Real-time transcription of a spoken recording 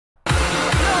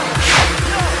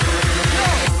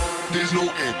there's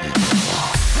no end.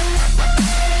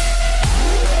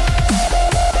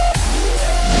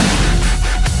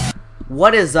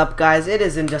 What is up, guys? It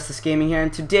is Injustice Gaming here,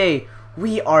 and today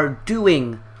we are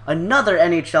doing another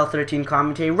NHL 13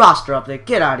 commentary roster update.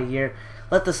 Get out of here.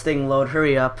 Let this thing load.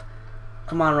 Hurry up.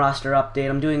 Come on, roster update.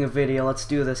 I'm doing a video. Let's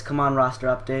do this. Come on, roster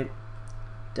update.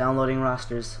 Downloading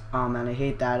rosters. Oh man, I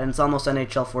hate that. And it's almost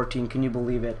NHL 14. Can you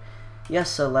believe it? Yes,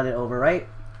 so let it overwrite.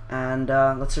 And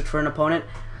let's search for an opponent.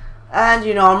 And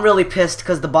you know, I'm really pissed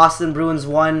because the Boston Bruins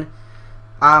won.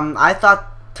 I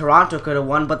thought Toronto could have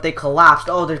won, but they collapsed.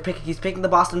 Oh, he's picking the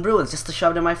Boston Bruins just to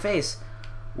shove it in my face.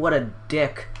 What a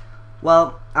dick.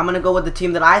 Well, I'm going to go with the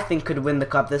team that I think could win the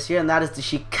cup this year, and that is the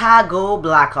Chicago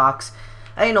Blackhawks.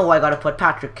 And you know who I got to put?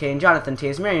 Patrick Kane, Jonathan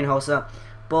Toews, Marian Hossa,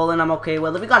 Bolin, I'm okay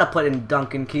with it. We got to put in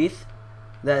Duncan Keith.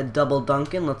 That double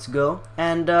Duncan, let's go.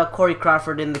 And Corey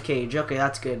Crawford in the cage. Okay,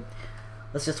 that's good.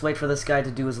 Let's just wait for this guy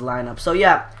to do his lineup. So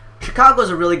yeah, Chicago's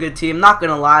a really good team, not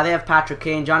going to lie. They have Patrick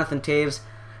Kane, Jonathan Toews,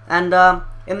 and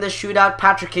in this shootout,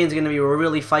 Patrick Kane's going to be a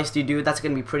really feisty dude. That's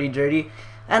going to be pretty dirty.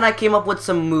 And I came up with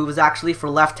some moves, actually, for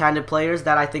left-handed players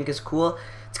that I think is cool.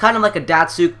 It's kind of like a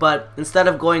Datsuk, but instead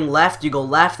of going left, you go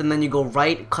left, and then you go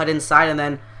right, cut inside, and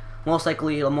then most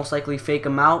likely fake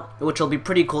him out, which will be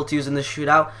pretty cool to use in this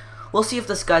shootout. We'll see if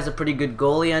this guy's a pretty good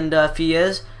goalie, and if he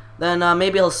is, then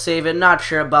maybe he'll save it. Not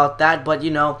sure about that, but,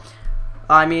 you know,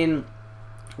 I mean,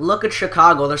 look at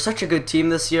Chicago. They're such a good team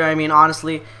this year. I mean,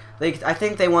 honestly, I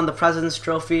think they won the President's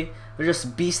Trophy. They're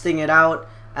just beasting it out.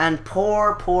 And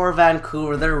poor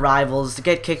Vancouver, their rivals, to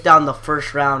get kicked out in the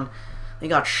first round. They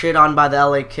got shit on by the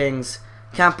LA Kings.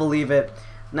 Can't believe it.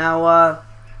 Now,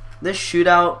 this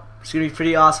shootout is going to be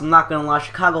pretty awesome. I'm not going to lie.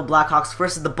 Chicago Blackhawks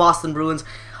versus the Boston Bruins.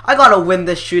 I got to win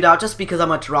this shootout just because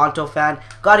I'm a Toronto fan.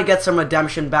 Got to get some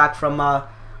redemption back from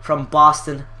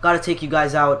Boston. Got to take you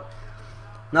guys out.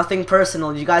 Nothing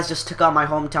personal. You guys just took out my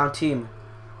hometown team.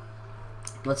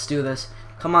 Let's do this.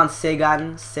 Come on,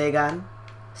 Sagan.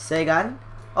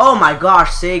 Oh my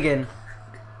gosh,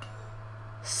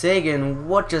 Sagan,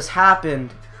 what just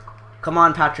happened? Come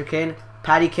on, Patrick Kane.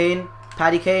 Patty Kane.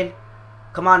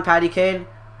 Come on, Patty Kane.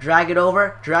 Drag it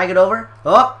over.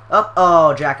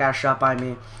 Oh, jackass shot by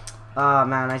me. Oh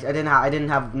man, I didn't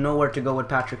have nowhere to go with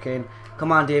Patrick Kane.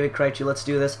 Come on, David Krejci, let's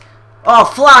do this. Oh,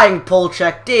 flying pull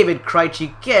check. David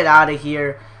Krejci, get out of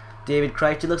here. David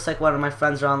Krejci looks like one of my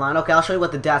friends are online. Okay, I'll show you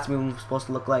what the Dats move is supposed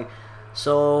to look like.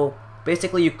 So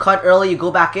basically, you cut early, you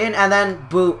go back in, and then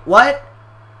boot. What?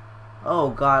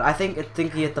 Oh god, I think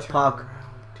he hit the puck.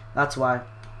 That's why.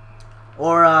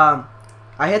 Or I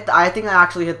think I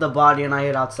actually hit the body and I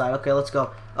hit outside. Okay, let's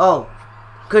go. Oh,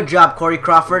 good job, Corey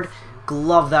Crawford.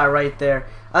 Glove that right there.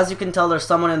 As you can tell, there's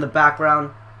someone in the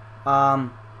background.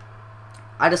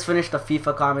 I just finished a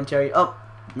FIFA commentary. Oh,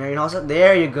 Marian Hossa.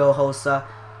 There you go, Hossa.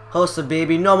 Hossa,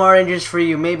 baby. No more injuries for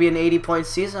you. Maybe an 80-point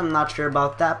season. I'm not sure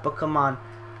about that, but come on.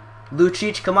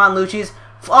 Lucic, come on, Lucic.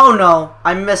 Oh no,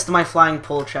 I missed my flying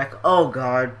pull check. Oh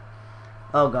god.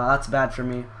 Oh god, that's bad for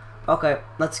me. Okay,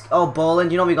 let's. Oh,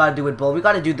 Bolin. You know what we gotta do with Bolin? We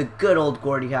gotta do the good old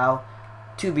Gordie Howe.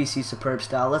 2BC Superb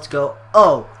style. Let's go.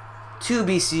 Oh,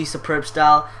 2BC Superb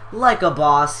style. Like a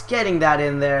boss. Getting that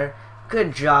in there.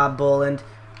 Good job, Bolin.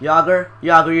 Yager,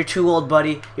 you're too old,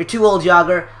 buddy. You're too old,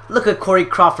 Yager. Look at Corey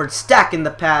Crawford stacking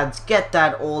the pads. Get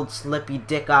that old slippy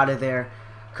dick out of there.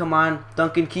 Come on,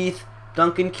 Duncan Keith.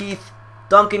 Oh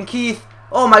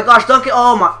my gosh, Duncan.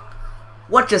 Oh my.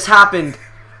 What just happened?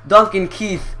 Duncan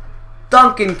Keith,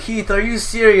 are you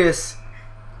serious?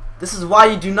 This is why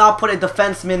you do not put a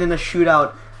defenseman in a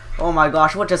shootout. Oh my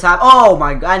gosh, what just happened? Oh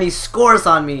my god, and he scores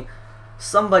on me.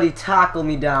 Somebody tackle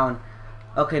me down.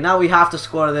 Okay, now we have to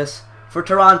score this. For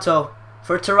Toronto.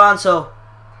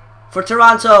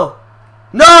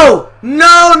 No!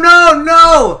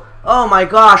 Oh my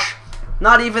gosh.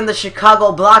 Not even the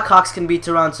Chicago Blackhawks can beat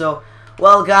Toronto.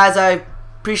 Well, guys, I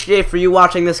appreciate for you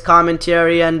watching this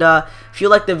commentary. And if you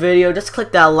like the video, just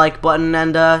click that like button.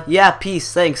 And yeah,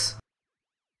 peace. Thanks.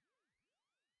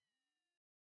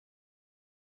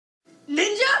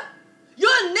 Ninja? You're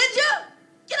a ninja?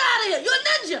 Get out of here. You're a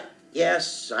ninja.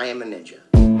 Yes, I am a ninja.